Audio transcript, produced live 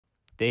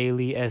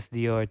Daily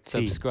SDRT.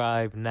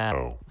 Subscribe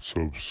now.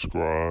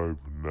 Subscribe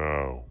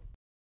now.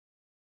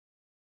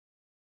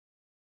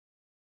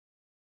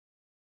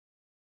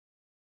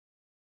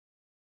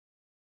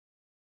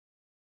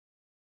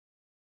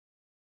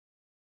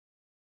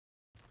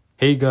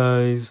 Hey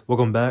guys,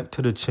 welcome back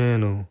to the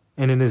channel.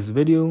 And in this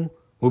video,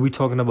 we'll be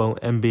talking about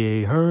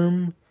NBA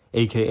Herm,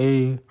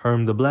 aka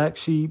Herm the Black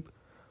Sheep.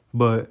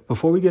 But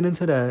before we get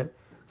into that,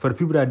 for the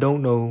people that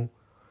don't know,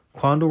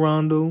 Quando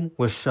Rondo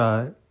was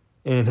shot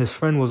and his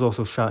friend was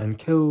also shot and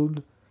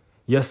killed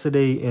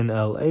yesterday in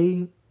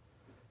LA.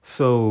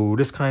 So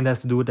this kind of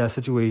has to do with that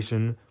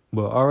situation.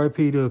 But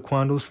RIP to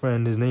Quando's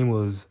friend, his name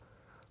was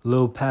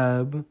Lil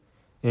Pab.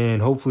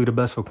 And hopefully the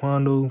best for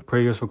Quando,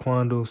 prayers for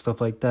Quando, stuff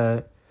like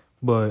that.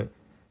 But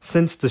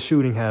since the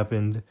shooting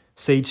happened,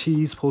 Say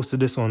Cheese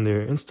posted this on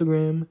their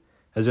Instagram,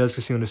 as you guys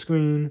can see on the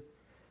screen.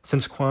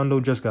 Since Quando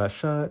just got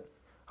shot,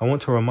 I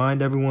want to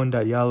remind everyone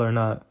that y'all are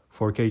not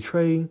 4K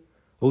Trey,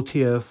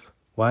 OTF,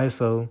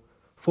 YSL,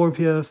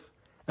 4PF,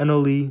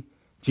 NLE,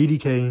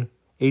 GDK,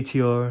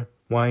 ATR,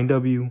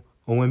 YNW,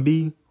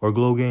 OMB, or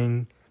Glow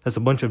Gang. That's a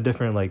bunch of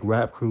different like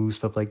rap crews,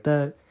 stuff like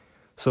that.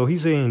 So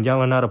he's saying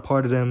y'all are not a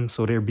part of them,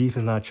 so their beef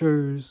is not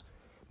yours.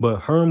 But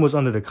Herm was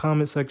under the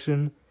comment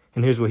section,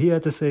 and here's what he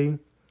had to say.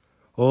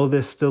 All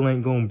this still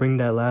ain't gonna bring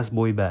that last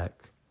boy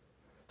back.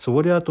 So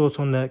what are y'all thoughts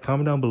on that?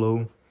 Comment down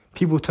below.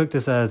 People took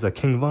this as a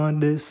King Von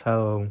diss,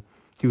 how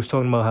he was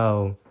talking about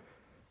how,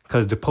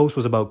 because the post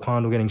was about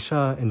Quando getting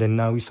shot, and then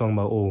now he's talking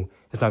about, oh,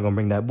 it's not gonna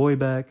bring that boy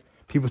back.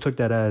 People took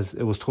that as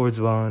it was towards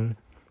Von.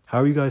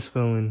 How are you guys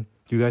feeling?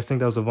 Do you guys think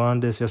that was a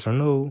Von diss, yes or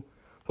no?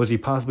 Was he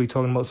possibly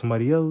talking about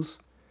somebody else?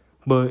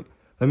 But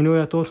let me know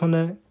your thoughts on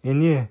that.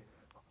 And yeah,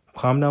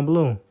 comment down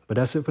below. But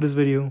that's it for this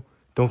video.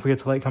 Don't forget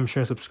to like, comment,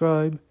 share, and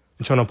subscribe.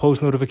 And turn on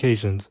post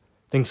notifications.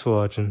 Thanks for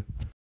watching.